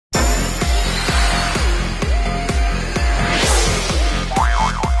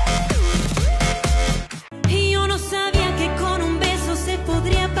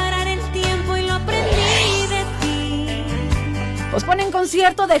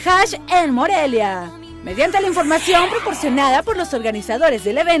concierto de Hash en Morelia. Mediante la información proporcionada por los organizadores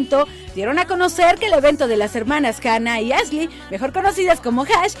del evento, dieron a conocer que el evento de las hermanas Hannah y Ashley, mejor conocidas como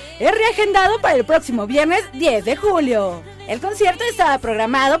Hash, es reagendado para el próximo viernes 10 de julio. El concierto estaba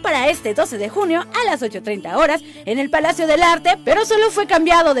programado para este 12 de junio a las 8:30 horas en el Palacio del Arte, pero solo fue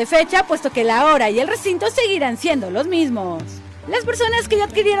cambiado de fecha puesto que la hora y el recinto seguirán siendo los mismos. Las personas que ya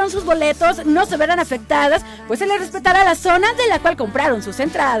adquirieron sus boletos no se verán afectadas, pues se les respetará la zona de la cual compraron sus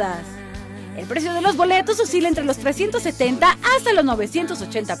entradas. El precio de los boletos oscila entre los 370 hasta los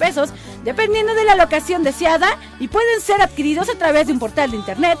 980 pesos, dependiendo de la locación deseada, y pueden ser adquiridos a través de un portal de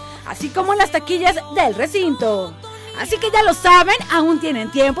internet, así como en las taquillas del recinto. Así que ya lo saben, aún tienen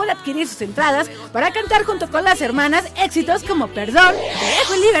tiempo de adquirir sus entradas para cantar junto con las hermanas éxitos como Perdón, Te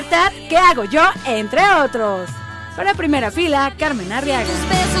dejo en libertad, ¿Qué hago yo?, entre otros. Para Primera Fila, Carmen Arriaga.